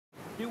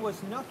there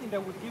was nothing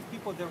that would give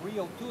people the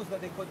real tools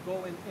that they could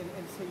go and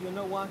say, you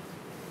know what?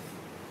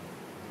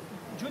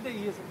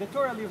 Judaism, the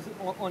Torah lives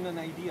on an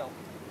ideal.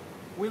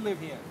 We live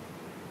here.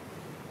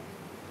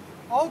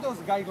 All those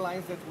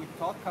guidelines that we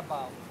talk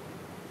about,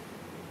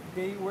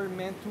 they were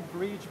meant to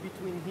bridge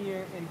between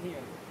here and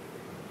here.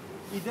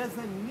 It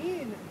doesn't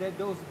mean that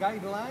those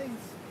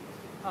guidelines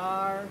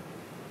are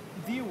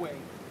the way.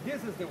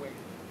 This is the way.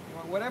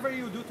 Whatever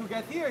you do to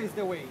get here is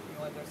the way.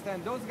 You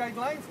understand? Those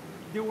guidelines,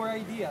 they were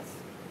ideas.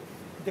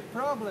 The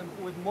problem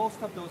with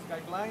most of those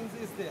guidelines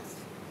is this.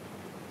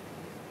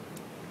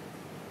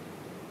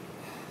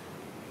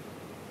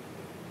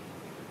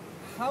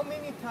 How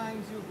many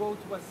times you go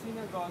to a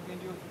synagogue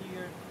and you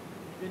hear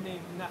the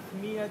name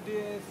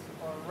Nachmiadis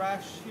or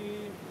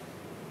Rashi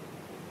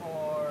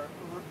or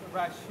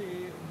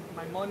Rashi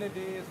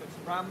Maimonides, it's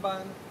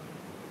Ramban.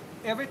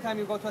 Every time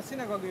you go to a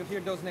synagogue you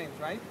hear those names,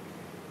 right?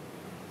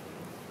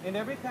 And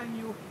every time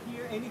you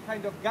hear any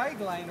kind of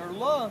guideline or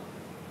law,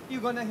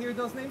 you're going to hear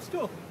those names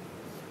too.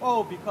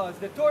 Oh, because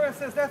the Torah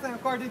says that, and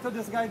according to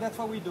this guy, that's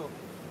what we do.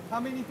 How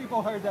many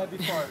people heard that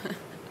before?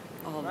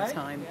 All right? the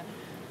time. Yeah.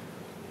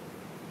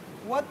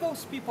 What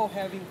those people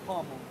have in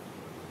common?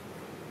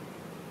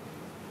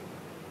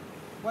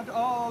 What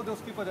all those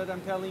people that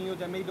I'm telling you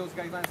that made those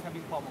guidelines have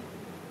in common?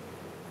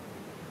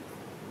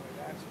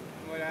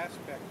 What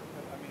aspect?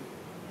 I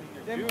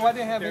mean, Then Jewish, what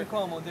they have in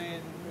common? They,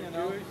 you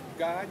know, Jewish,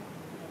 God.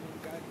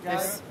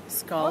 There's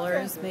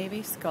scholars, Okay.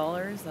 maybe?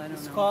 Scholars? I don't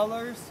know.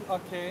 Scholars,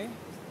 okay.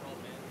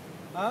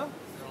 Huh?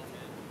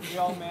 The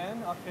all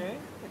men, okay.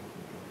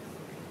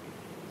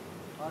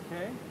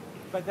 Okay.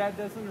 But that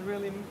doesn't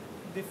really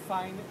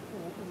define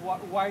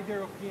why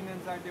their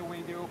opinions are the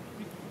way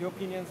the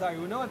opinions are.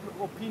 You know what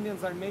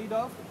opinions are made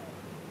of?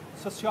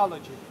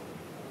 Sociology.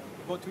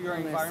 Go to your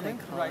Well,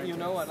 environment, right? You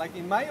know what? Like,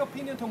 in my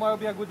opinion, tomorrow will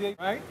be a good day,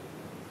 right?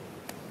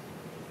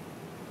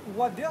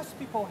 What those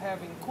people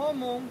have in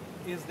common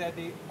is that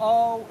they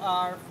all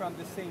are from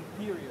the same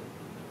period.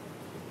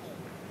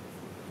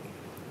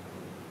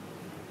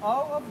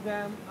 All of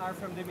them are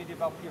from the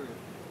medieval period.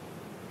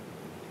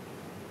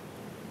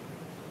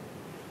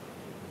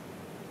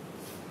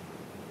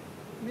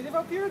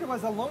 Medieval period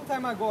was a long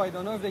time ago. I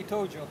don't know if they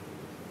told you.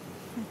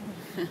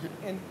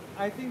 And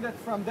I think that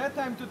from that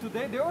time to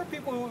today, there were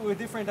people with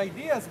different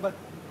ideas, but,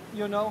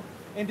 you know,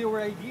 and there were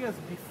ideas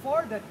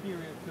before that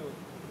period too.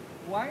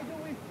 Why do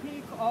we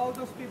pick all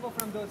those people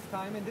from those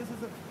time? And this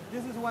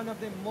is one of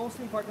the most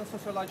important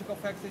sociological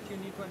facts that you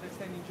need to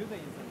understand in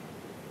Judaism.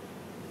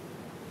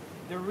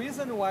 The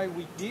reason why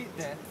we did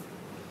that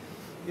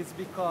is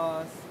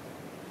because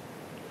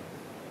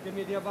the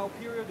medieval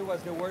period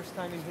was the worst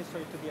time in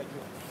history to be a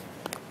Jew.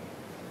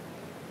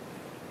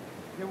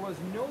 There was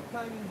no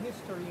time in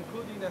history,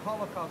 including the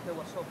Holocaust, that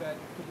was so bad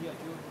to be a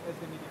Jew as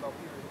the medieval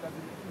period. Because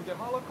in the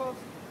Holocaust,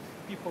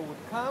 people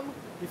would come,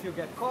 if you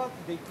get caught,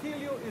 they kill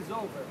you, it's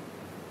over.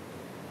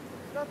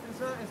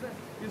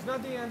 It's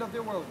not the end of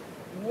the world.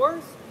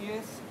 Worse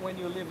is when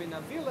you live in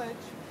a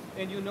village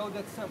and you know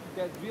that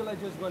that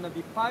village is going to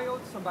be piled,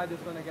 somebody's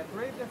going to get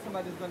raped, and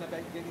somebody's going to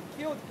get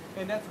killed,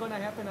 and that's going to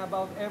happen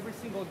about every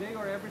single day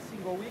or every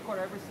single week or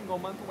every single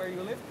month where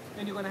you live,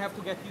 and you're going to have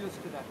to get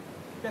used to that.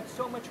 That's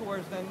so much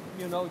worse than,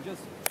 you know,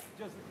 just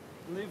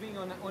living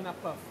on a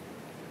puff.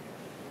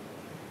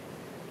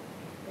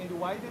 And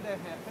why did that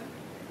happen?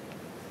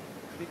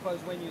 Because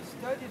when you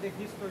study the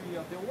history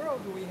of the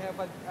world, we have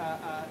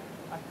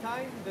a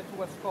time that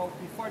was called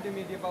before the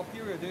medieval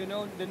period. Do you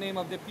know the name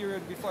of the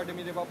period before the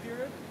medieval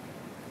period?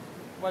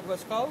 What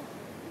was called?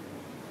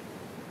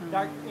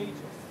 Dark Ages.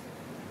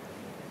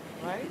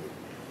 Right?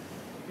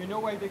 You know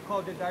why they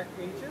call the Dark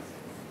Ages?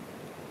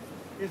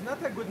 It's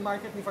not a good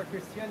marketing for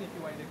Christianity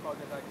why they call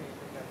the Dark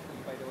Ages,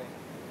 actually, by the way.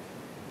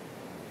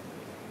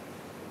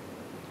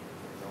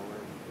 No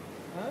learning.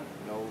 Huh?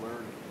 No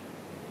learning.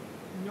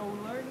 No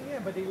learning, yeah,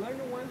 but they learned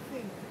one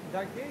thing.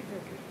 Dark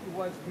Ages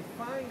was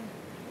defined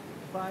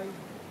by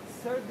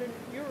Southern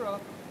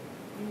Europe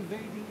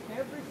invading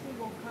every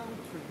single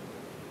country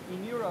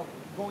in Europe,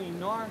 going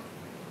north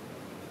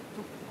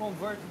to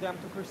convert them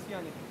to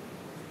Christianity.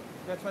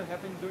 That's what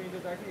happened during the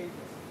Dark Ages.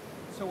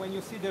 So when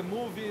you see the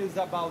movies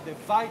about the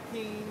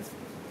Vikings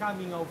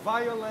coming of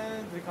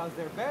violence because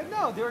they're bad,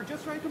 no, they were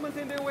just trying to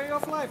maintain their way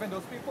of life, and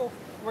those people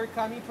were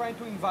coming trying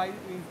to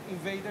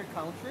invade their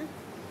country,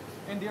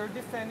 and they are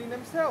defending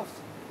themselves.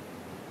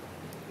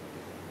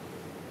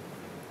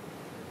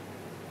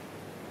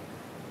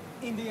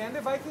 In the end,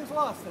 the Vikings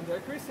lost, and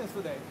they're Christians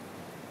today.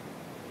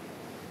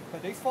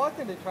 But they fought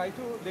and they tried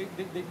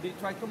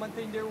to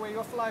maintain their way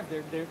of life.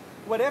 Their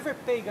whatever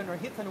pagan or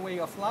heathen way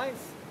of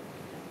life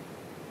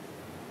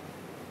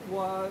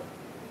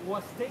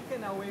was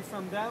taken away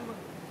from them,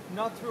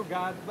 not through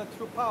God, but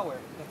through power.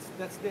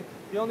 That's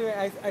the only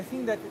way. I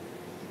think that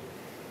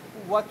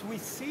what we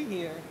see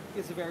here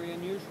is very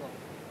unusual,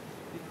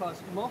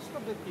 because most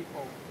of the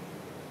people,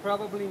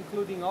 probably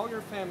including all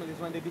your families,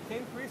 when they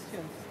became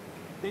Christians,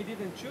 they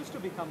didn't choose to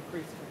become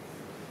Christians.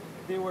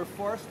 They were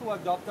forced to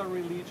adopt a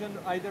religion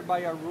either by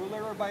a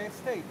ruler or by a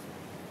state.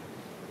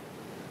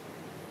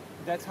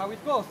 That's how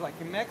it goes. Like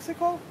in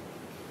Mexico,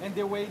 and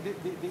the way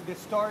the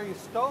story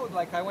is told,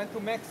 like I went to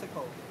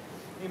Mexico.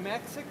 In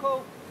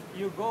Mexico,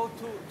 you go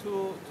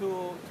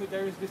to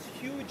there is this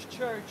huge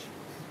church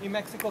in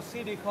Mexico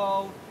City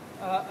called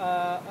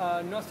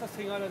Nuestra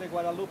Señora de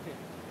Guadalupe,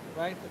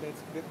 right?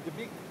 It's the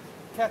big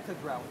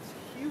cathedral. It's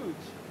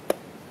huge.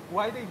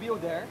 Why they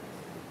built there?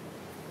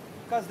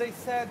 Because they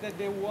said that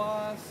there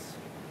was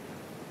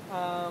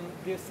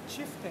this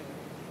chieftain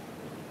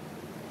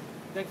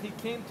that he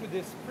came to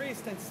this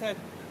priest and said,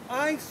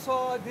 I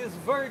saw this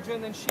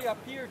virgin and she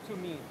appeared to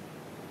me.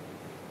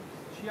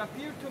 She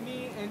appeared to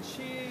me and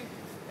she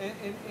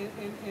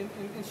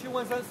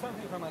wants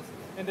something from us.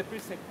 And the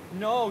priest said,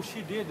 no,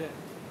 she didn't.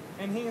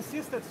 And he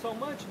insisted so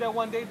much that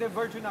one day the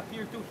virgin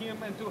appeared to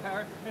him and to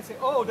her and said,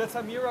 oh, that's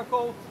a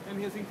miracle. And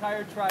his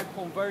entire tribe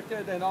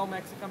converted and all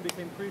Mexicans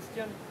became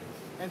Christian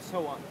and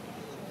so on.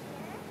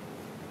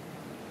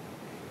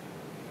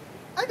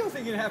 I don't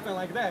think it happened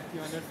like that, you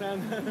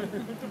understand?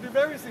 To be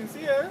very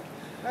sincere,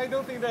 I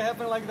don't think that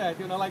happened like that.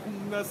 You know, like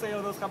the say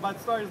all those Chabad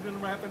stories didn't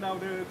happen now,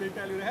 they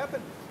tell you it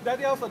happened.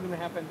 That also didn't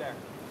happen there.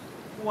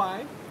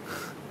 Why?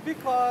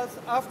 Because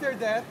after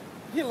that,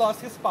 he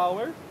lost his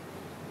power,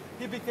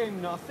 he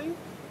became nothing,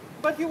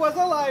 but he was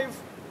alive.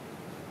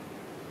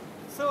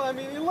 So, I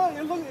mean, it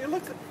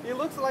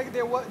looks like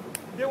there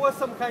was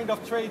some kind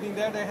of trading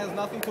there that has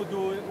nothing to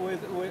do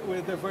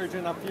with the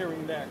virgin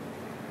appearing there.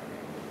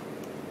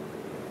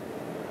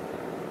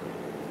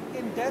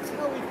 And that's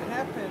how it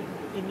happened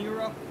in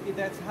Europe.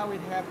 That's how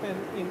it happened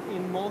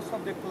in most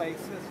of the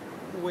places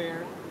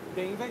where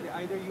they invaded.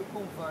 Either you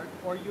convert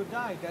or you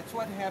die. That's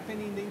what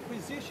happened in the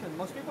Inquisition.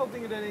 Most people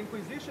think that the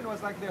Inquisition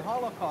was like the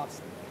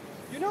Holocaust.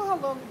 You know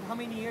how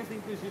many years the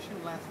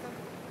Inquisition lasted?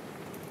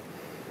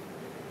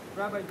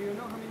 Rabbi, do you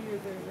know how many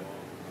years it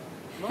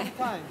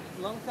lasted?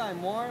 Long time,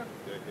 more?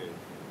 Decades.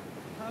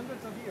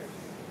 Hundreds of years.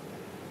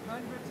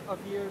 Hundreds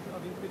of years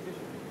of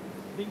Inquisition.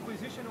 The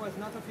Inquisition was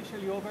not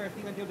officially over, I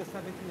think, until the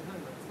 1700s.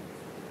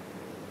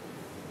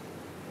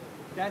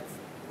 That's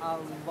a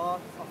lot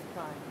of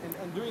time.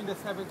 And during the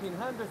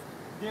 1700s,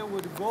 they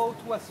would go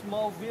to a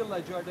small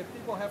village or the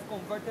people have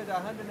converted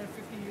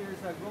 150 years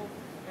ago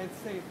and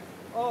say,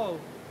 oh,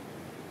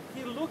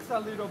 he looks a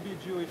little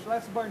bit Jewish,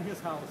 let's burn his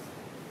house.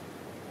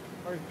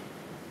 Or,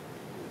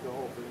 The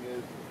whole thing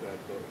is that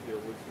there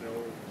was no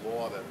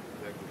law that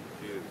protected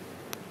the Jews.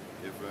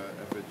 If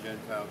a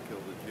Gentile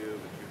killed a Jew,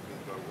 the Jew can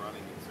go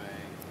running and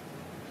saying,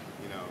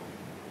 you know,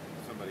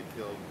 somebody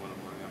killed one of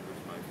my members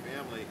of my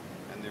family,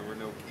 and there were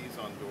no keys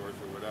on doors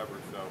or whatever.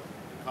 So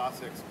the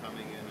Cossacks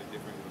coming in and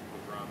different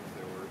pogroms,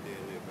 they were a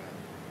daily event.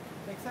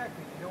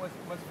 exactly, it was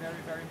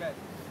very, very bad.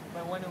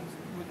 But when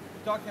we're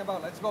talking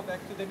about, let's go back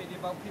to the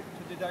medieval period,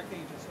 to the Dark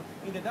Ages. So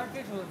in the Dark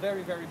Ages, it was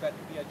very, very bad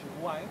to be a Jew.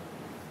 Why?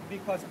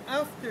 Because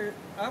after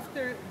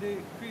the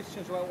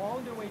Christians were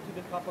on their way to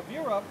the top of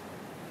Europe,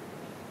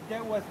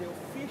 there was the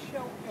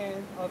official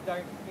end of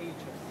Dark Ages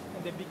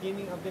and the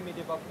beginning of the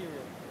medieval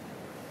period.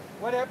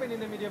 What happened in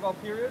the medieval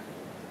period?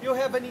 You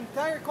have an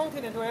entire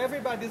continent where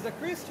everybody is a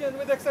Christian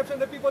with the exception of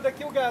the people that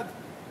kill God.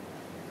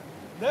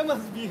 That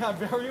must be a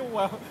very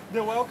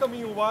the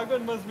welcoming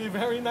wagon must be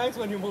very nice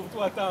when you move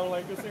to a town.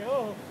 Like you say,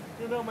 oh,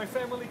 you know, my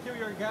family kill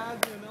your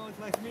God, you know, it's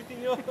nice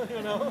meeting you,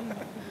 you know.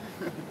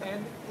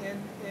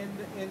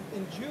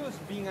 and Jews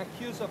being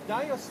accused of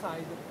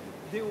deicide,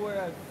 they were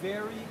a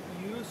very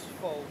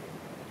useful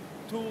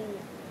tool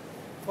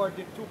for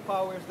the two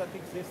powers that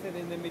existed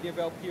in the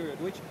medieval period.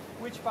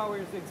 Which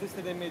powers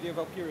existed in the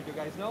medieval period, you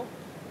guys know?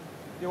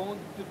 The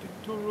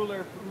two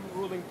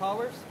ruling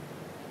powers?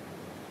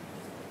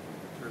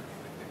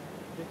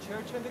 The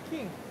church and the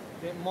king.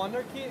 The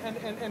monarchy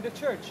and the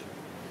church.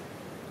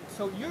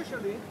 So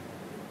usually,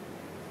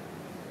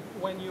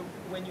 when you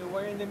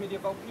were in the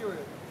medieval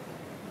period,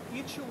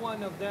 each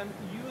one of them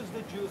used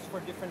the Jews for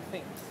different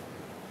things.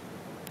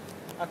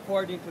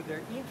 According to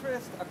their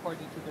interest,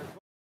 according to their